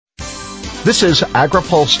This is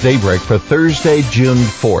AgriPulse Daybreak for Thursday, June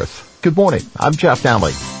 4th. Good morning. I'm Jeff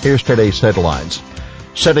Nally. Here's today's headlines.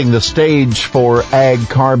 Setting the stage for ag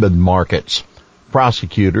carbon markets.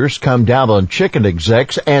 Prosecutors come down on chicken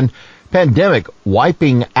execs, and pandemic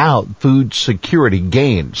wiping out food security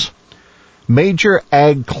gains. Major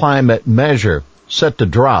ag climate measure set to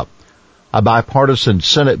drop. A bipartisan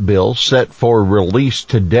Senate bill set for release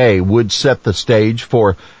today would set the stage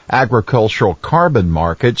for agricultural carbon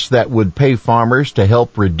markets that would pay farmers to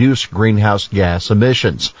help reduce greenhouse gas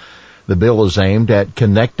emissions. The bill is aimed at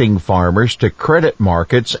connecting farmers to credit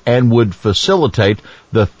markets and would facilitate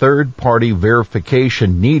the third-party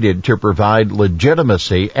verification needed to provide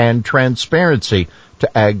legitimacy and transparency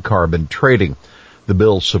to ag carbon trading. The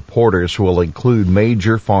bill's supporters will include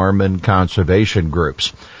major farm and conservation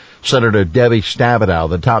groups. Senator Debbie Stabenow,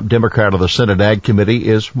 the top Democrat of the Senate Ag Committee,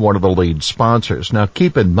 is one of the lead sponsors. Now,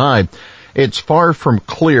 keep in mind, it's far from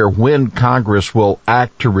clear when Congress will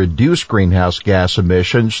act to reduce greenhouse gas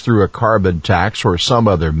emissions through a carbon tax or some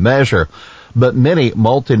other measure, but many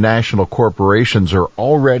multinational corporations are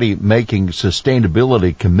already making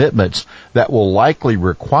sustainability commitments that will likely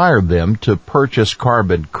require them to purchase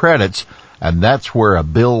carbon credits, and that's where a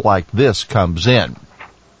bill like this comes in.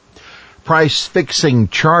 Price-fixing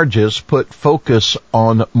charges put focus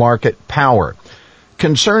on market power.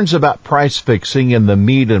 Concerns about price-fixing in the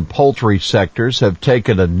meat and poultry sectors have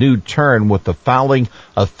taken a new turn with the filing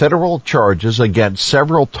of federal charges against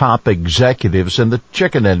several top executives in the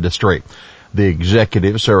chicken industry. The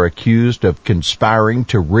executives are accused of conspiring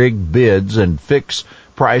to rig bids and fix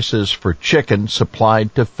prices for chicken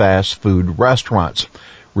supplied to fast food restaurants.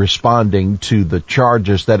 Responding to the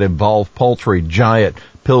charges that involve poultry giant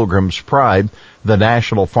Pilgrim's Pride, the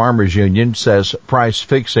National Farmers Union says price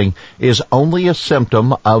fixing is only a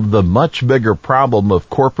symptom of the much bigger problem of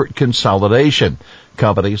corporate consolidation.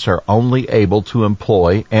 Companies are only able to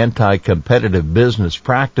employ anti-competitive business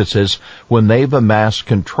practices when they've amassed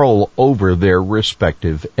control over their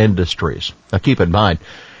respective industries. Now keep in mind,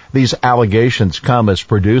 these allegations come as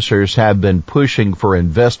producers have been pushing for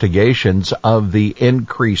investigations of the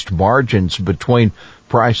increased margins between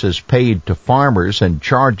prices paid to farmers and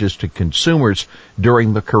charges to consumers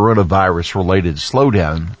during the coronavirus-related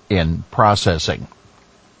slowdown in processing.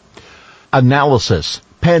 Analysis.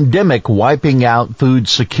 Pandemic wiping out food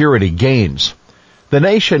security gains. The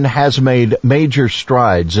nation has made major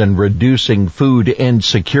strides in reducing food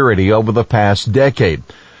insecurity over the past decade.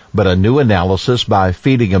 But a new analysis by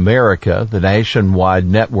Feeding America, the nationwide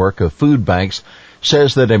network of food banks,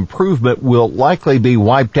 says that improvement will likely be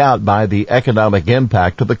wiped out by the economic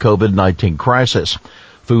impact of the COVID-19 crisis.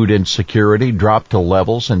 Food insecurity dropped to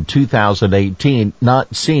levels in 2018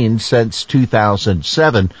 not seen since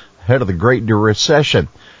 2007, ahead of the Great Recession.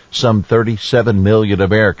 Some 37 million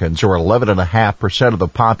Americans, or 11.5% of the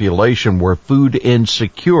population, were food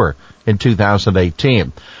insecure in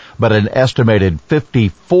 2018. But an estimated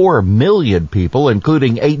 54 million people,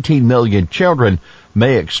 including 18 million children,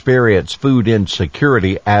 may experience food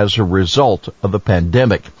insecurity as a result of the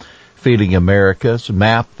pandemic. Feeding America's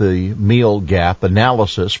Map the Meal Gap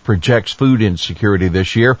analysis projects food insecurity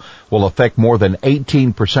this year will affect more than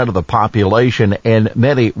 18% of the population in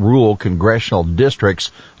many rural congressional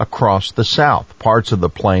districts across the South, parts of the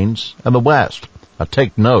Plains, and the West. Now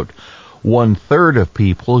take note. 1/3 of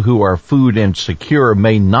people who are food insecure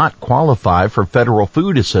may not qualify for federal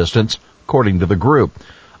food assistance, according to the group.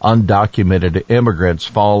 Undocumented immigrants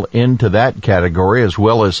fall into that category, as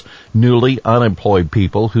well as newly unemployed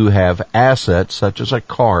people who have assets such as a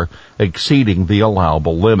car exceeding the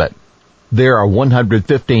allowable limit. There are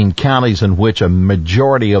 115 counties in which a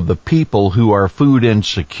majority of the people who are food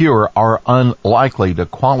insecure are unlikely to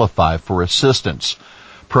qualify for assistance.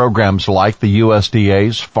 Programs like the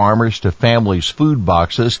USDA's Farmers to Families food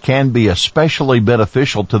boxes can be especially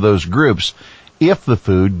beneficial to those groups if the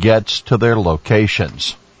food gets to their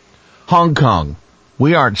locations. Hong Kong.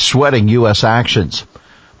 We aren't sweating U.S. actions.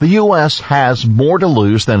 The U.S. has more to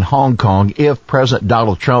lose than Hong Kong if President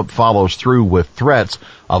Donald Trump follows through with threats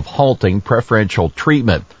of halting preferential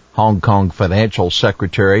treatment. Hong Kong Financial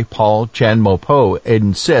Secretary Paul Chan-mo-po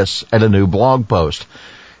insists in a new blog post.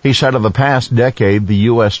 He said in the past decade, the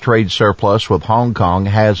U.S. trade surplus with Hong Kong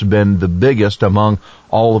has been the biggest among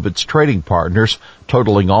all of its trading partners,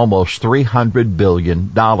 totaling almost $300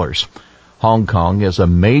 billion. Hong Kong is a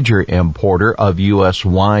major importer of U.S.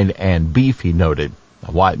 wine and beef, he noted.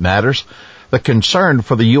 Why it matters? The concern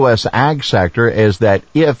for the U.S. ag sector is that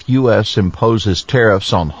if U.S. imposes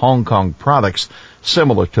tariffs on Hong Kong products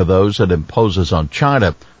similar to those it imposes on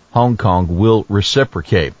China, Hong Kong will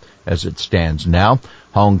reciprocate. As it stands now,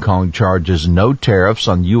 Hong Kong charges no tariffs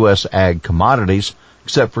on U.S. ag commodities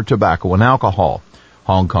except for tobacco and alcohol.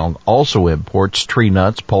 Hong Kong also imports tree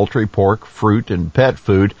nuts, poultry, pork, fruit, and pet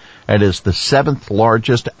food, and is the 7th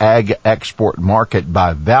largest ag export market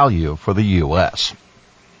by value for the U.S.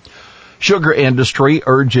 Sugar industry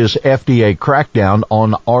urges FDA crackdown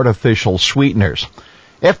on artificial sweeteners.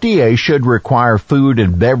 FDA should require food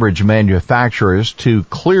and beverage manufacturers to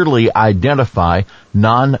clearly identify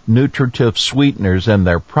non-nutritive sweeteners in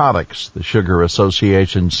their products, the Sugar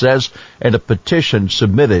Association says in a petition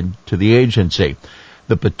submitted to the agency.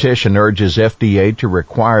 The petition urges FDA to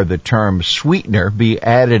require the term sweetener be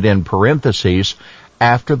added in parentheses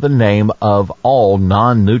after the name of all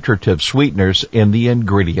non-nutritive sweeteners in the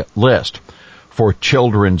ingredient list. For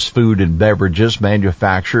children's food and beverages,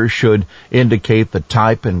 manufacturers should indicate the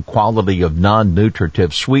type and quality of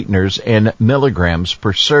non-nutritive sweeteners in milligrams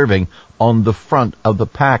per serving on the front of the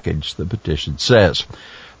package, the petition says.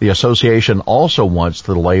 The association also wants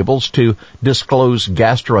the labels to disclose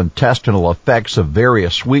gastrointestinal effects of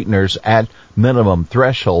various sweeteners at minimum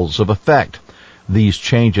thresholds of effect. These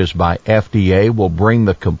changes by FDA will bring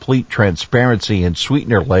the complete transparency in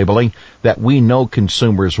sweetener labeling that we know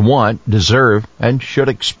consumers want, deserve, and should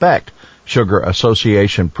expect, Sugar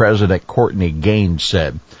Association President Courtney Gaines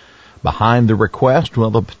said. Behind the request,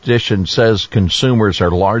 the petition says consumers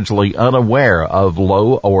are largely unaware of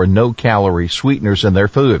low or no-calorie sweeteners in their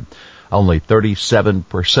food. Only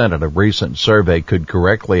 37% of a recent survey could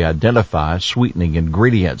correctly identify sweetening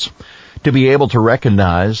ingredients. To be able to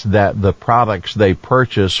recognize that the products they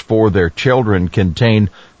purchase for their children contain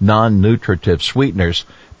non-nutritive sweeteners,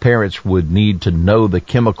 parents would need to know the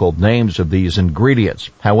chemical names of these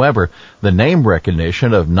ingredients. However, the name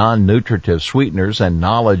recognition of non-nutritive sweeteners and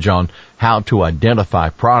knowledge on how to identify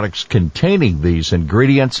products containing these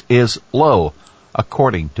ingredients is low,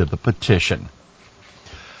 according to the petition.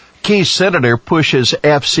 Key senator pushes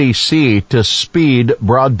FCC to speed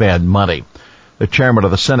broadband money. The chairman of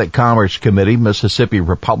the Senate Commerce Committee, Mississippi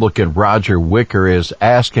Republican Roger Wicker, is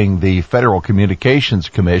asking the Federal Communications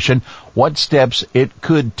Commission what steps it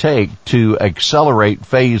could take to accelerate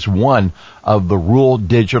Phase 1 of the Rural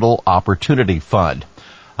Digital Opportunity Fund.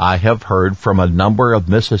 I have heard from a number of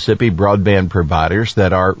Mississippi broadband providers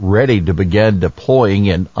that are ready to begin deploying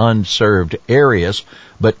in unserved areas,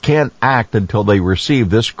 but can't act until they receive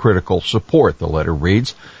this critical support, the letter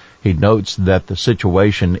reads. He notes that the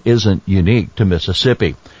situation isn't unique to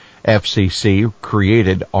Mississippi. FCC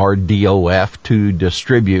created RDOF to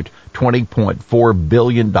distribute $20.4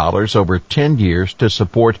 billion over 10 years to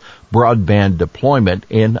support broadband deployment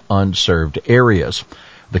in unserved areas.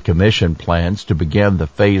 The Commission plans to begin the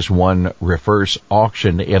Phase 1 reverse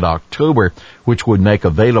auction in October, which would make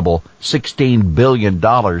available $16 billion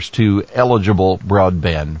to eligible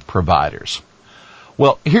broadband providers.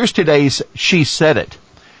 Well, here's today's She Said It.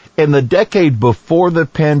 In the decade before the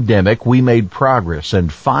pandemic, we made progress in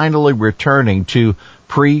finally returning to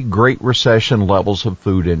pre-Great Recession levels of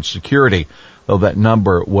food insecurity, though that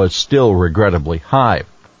number was still regrettably high.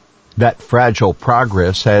 That fragile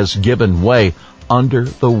progress has given way under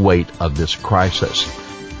the weight of this crisis.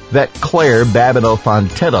 That Claire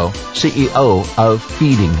Babineaux-Fontenot, CEO of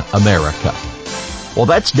Feeding America. Well,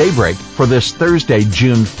 that's Daybreak for this Thursday,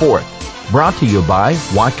 June 4th. Brought to you by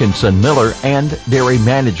Watkinson Miller and Dairy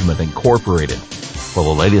Management Incorporated. For the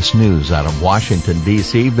latest news out of Washington,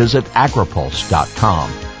 D.C., visit agripulse.com.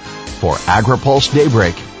 For AgriPulse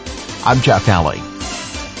Daybreak, I'm Jeff Alley.